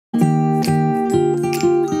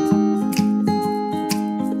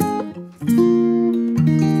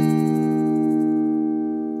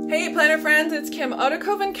Kim,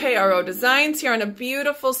 Autocoven KRO Designs here on a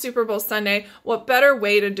beautiful Super Bowl Sunday. What better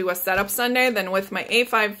way to do a setup Sunday than with my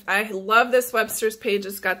A5. I love this Webster's page.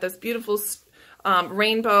 It's got this beautiful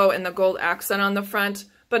rainbow and the gold accent on the front.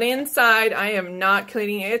 But inside, I am not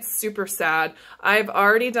cleaning it. It's super sad. I've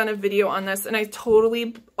already done a video on this, and I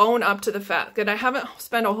totally own up to the fact that I haven't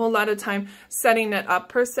spent a whole lot of time setting it up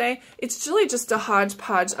per se. It's really just a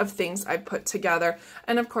hodgepodge of things I put together.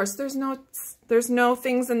 And of course, there's no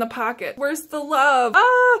things in the pocket. Where's the love?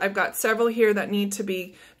 Ah! I've got several here that need to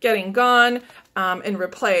be getting gone and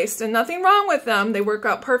replaced, and nothing wrong with them. They work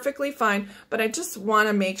out perfectly fine, but I just want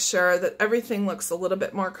to make sure that everything looks a little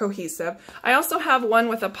bit more cohesive. I also have one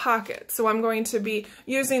with a pocket, so I'm going to be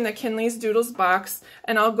using the Kinleigh's Doodles box,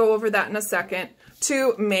 and I'll go over that in a second,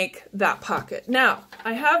 to make that pocket. Now,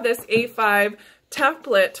 I have this A5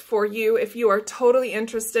 template for you if you are totally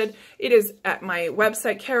interested. It is at my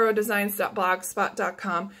website,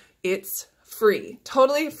 carodesigns.blogspot.com. It's free,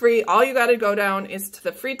 totally free. All you got to go down is to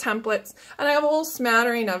the free templates, and I have a whole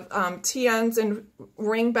smattering of TNs and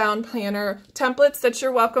ring bound planner templates that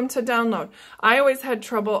you're welcome to download. I always had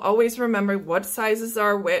trouble always remembering what sizes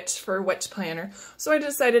are which for which planner, so I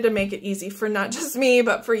decided to make it easy for not just me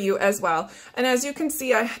but for you as well. And as you can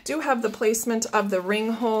see, I do have the placement of the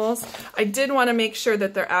ring holes. I did want to make sure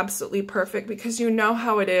that they're absolutely perfect, because you know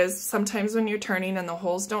how it is sometimes when you're turning and the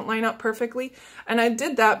holes don't line up perfectly, and I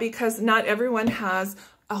did that because not everyone has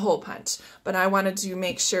a hole punch, but I wanted to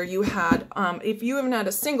make sure you had, if you even had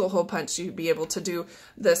a single hole punch, you'd be able to do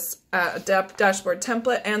this dashboard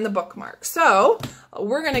template and the bookmark. So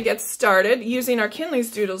we're going to get started using our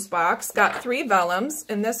Kinleigh's Doodles box. Got 3 vellums,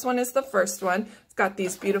 and this one is the first one. It's got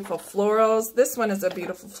these beautiful florals. This one is a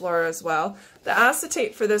beautiful floral as well. The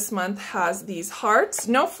acetate for this month has these hearts,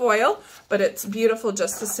 no foil, but it's beautiful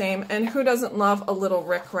just the same. And who doesn't love a little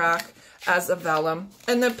rickrack as a vellum?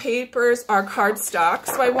 And the papers are cardstock,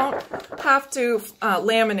 so I won't have to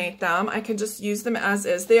laminate them. I can just use them as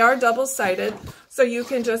is. They are double-sided, so you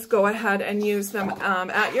can just go ahead and use them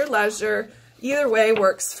at your leisure. Either way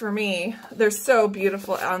works for me. They're so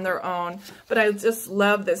beautiful on their own, but I just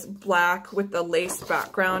love this black with the lace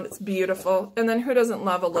background. It's beautiful. And then who doesn't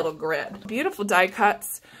love a little grid? Beautiful die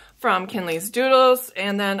cuts from Kinleigh's Doodles.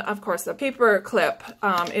 And then, of course, the paper clip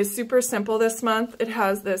is super simple this month. It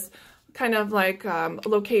has this kind of like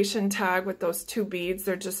location tag with those 2 beads.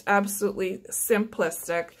 They're just absolutely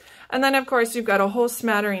simplistic. And then, of course, you've got a whole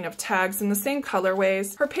smattering of tags in the same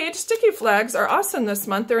colorways. Her page sticky flags are awesome this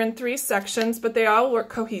month. They're in 3 sections, but they all work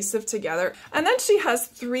cohesive together. And then she has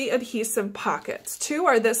 3 adhesive pockets. 2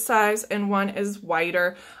 are this size, and 1 is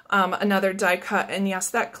wider. Another die cut, and yes,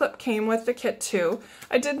 that clip came with the kit too.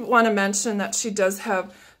 I did want to mention that she does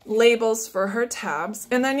have labels for her tabs,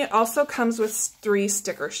 and then it also comes with 3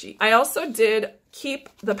 sticker sheets. I also did keep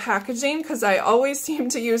the packaging because I always seem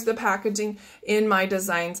to use the packaging in my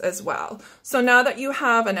designs as well. So now that you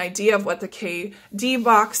have an idea of what the KD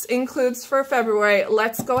box includes for February,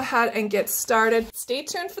 let's go ahead and get started. Stay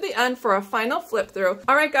tuned for the end for a final flip through.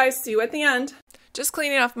 All right guys, see you at the end. Just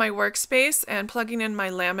cleaning off my workspace and plugging in my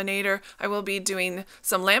laminator. I will be doing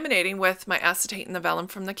some laminating with my acetate and the vellum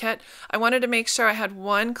from the kit. I wanted to make sure I had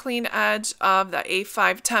one clean edge of the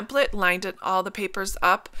A5 template, lined all the papers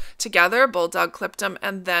up together, bulldog clipped them,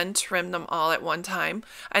 and then trimmed them all at one time.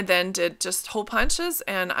 I then did just hole punches,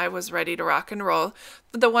 and I was ready to rock and roll.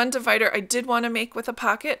 The one divider I did want to make with a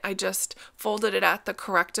pocket, I just folded it at the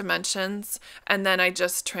correct dimensions, and then I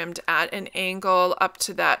just trimmed at an angle up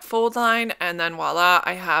to that fold line, and then voila,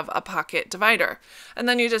 I have a pocket divider. And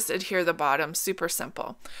then you just adhere the bottom, super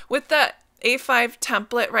simple. With the A5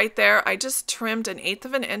 template right there, I just trimmed 1/8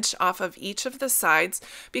 of an inch off of each of the sides,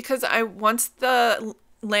 because once the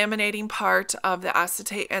laminating part of the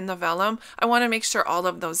acetate and the vellum, I want to make sure all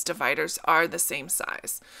of those dividers are the same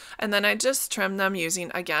size. And then I just trim them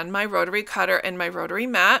using, again, my rotary cutter and my rotary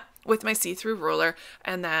mat with my see-through ruler,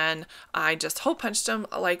 and then I just hole punched them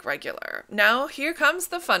like regular. Now here comes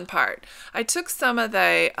the fun part. I took some of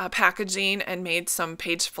the packaging and made some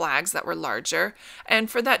page flags that were larger,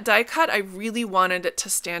 and for that die cut I really wanted it to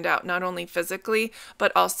stand out not only physically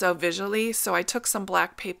but also visually, so I took some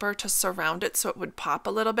black paper to surround it so it would pop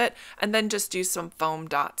a little bit, and then just do some foam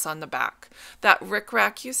dots on the back. That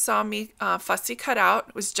rickrack you saw me fussy cut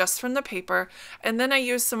out was just from the paper, and then I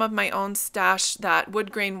used some of my own stash, that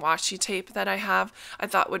wood grain washi tape that I have, I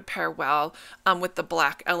thought would pair well with the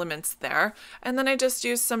black elements there. And then I just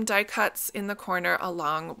used some die cuts in the corner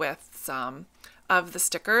along with some of the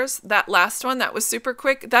stickers. That last one, that was super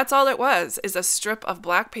quick. That's all it was, is a strip of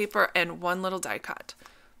black paper and one little die cut.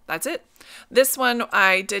 that's it. This one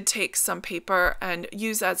I did take some paper and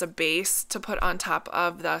use as a base to put on top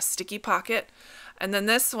of the sticky pocket. And then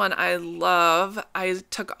this one I love. I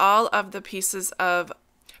took all of the pieces of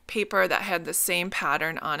paper that had the same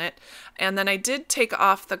pattern on it, and then I did take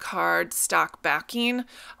off the cardstock backing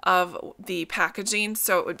of the packaging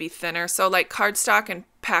so it would be thinner. So like cardstock and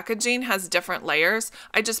packaging has different layers.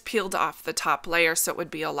 I just peeled off the top layer so it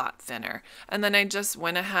would be a lot thinner, and then I just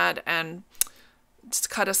went ahead and just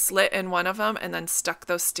cut a slit in one of them and then stuck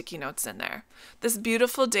those sticky notes in there. This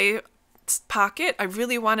beautiful day pocket, I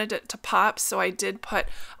really wanted it to pop, so I did put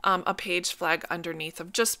a page flag underneath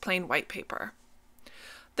of just plain white paper.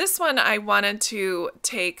 This one I wanted to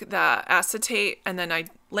take the acetate and then I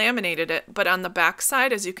laminated it, but on the back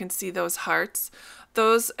side, as you can see those hearts,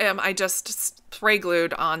 those I just spray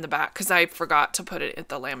glued on the back because I forgot to put it in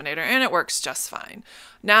the laminator, and it works just fine.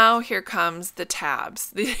 Now here comes the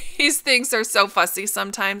tabs. These things are so fussy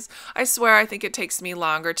sometimes. I swear I think it takes me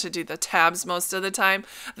longer to do the tabs most of the time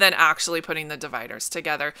than actually putting the dividers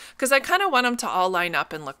together, because I kind of want them to all line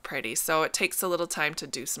up and look pretty, so it takes a little time to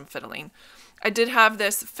do some fiddling. I did have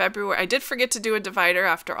this February. I did forget to do a divider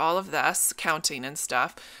after all of this, counting and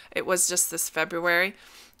stuff. It was just this February.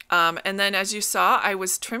 And then as you saw, I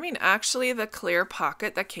was trimming actually the clear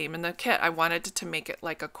pocket that came in the kit. I wanted to make it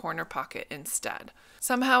like a corner pocket instead.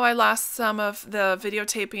 Somehow I lost some of the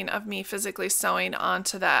videotaping of me physically sewing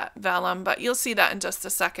onto that vellum, but you'll see that in just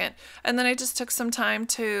a second. And then I just took some time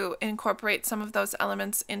to incorporate some of those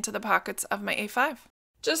elements into the pockets of my A5.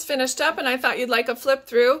 Just finished up, and I thought you'd like a flip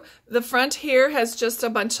through. The front here has just a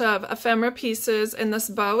bunch of ephemera pieces, and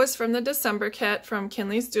this bow is from the December kit from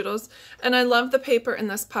Kinleigh's Doodles, and I love the paper in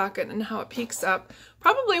this pocket and how it peeks up.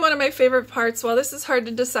 Probably one of my favorite parts, while this is hard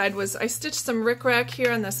to decide, was I stitched some rickrack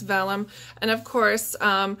here on this vellum, and of course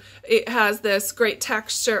it has this great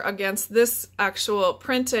texture against this actual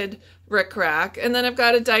printed rickrack, and then I've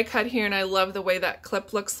got a die cut here, and I love the way that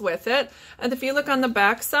clip looks with it. And if you look on the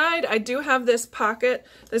back side, I do have this pocket,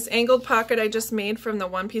 this angled pocket I just made from the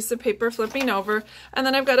one piece of paper flipping over, and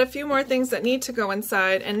then I've got a few more things that need to go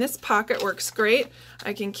inside, and this pocket works great.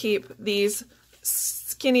 I can keep these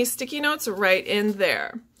skinny sticky notes right in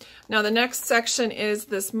there. Now the next section is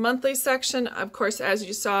this monthly section. Of course, as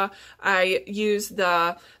you saw, I used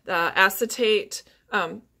the acetate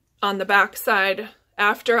on the back side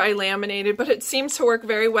after I laminated, but it seems to work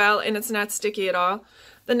very well and it's not sticky at all.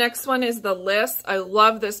 The next one is the list. I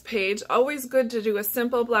love this page. Always good to do a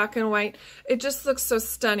simple black and white. It just looks so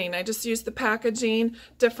stunning. I just used the packaging,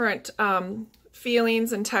 different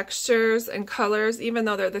feelings and textures and colors, even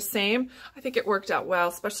though they're the same. I think it worked out well,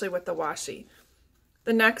 especially with the washi.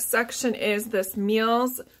 The next section is this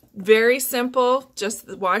meals. Very simple, just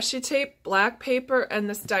the washi tape, black paper, and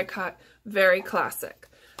this die cut. Very classic.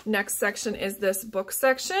 Next section is this book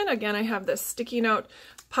section. Again, I have this sticky note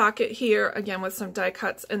pocket here, again with some die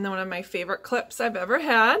cuts, and then one of my favorite clips I've ever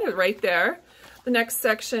had right there. The next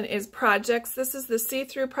section is projects. This is the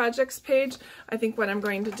see-through projects page. I think what I'm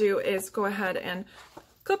going to do is go ahead and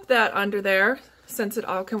clip that under there since it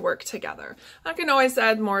all can work together. I can always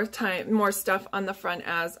add more stuff on the front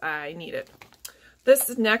as I need it.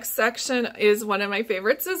 This next section is one of my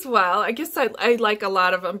favorites as well. I guess I like a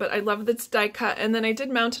lot of them, but I love this die cut. And then I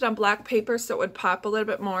did mount it on black paper so it would pop a little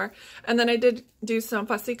bit more. And then I did do some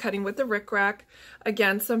fussy cutting with the rickrack.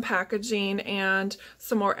 Again, some packaging and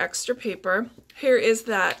some more extra paper. Here is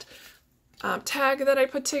that tag that I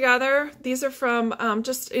put together. These are from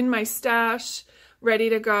just in my stash, ready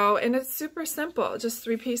to go. And it's super simple, just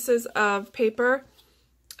 3 pieces of paper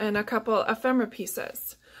and a couple ephemera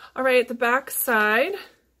pieces. All right, the back side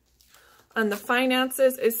on the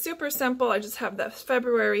finances is super simple. I just have that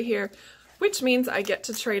February here, which means I get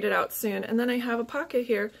to trade it out soon. And then I have a pocket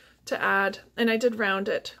here to add, and I did round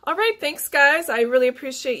it. All right, thanks guys. I really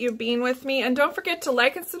appreciate you being with me. And don't forget to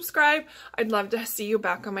like and subscribe. I'd love to see you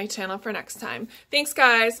back on my channel for next time. Thanks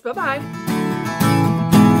guys. Bye-bye.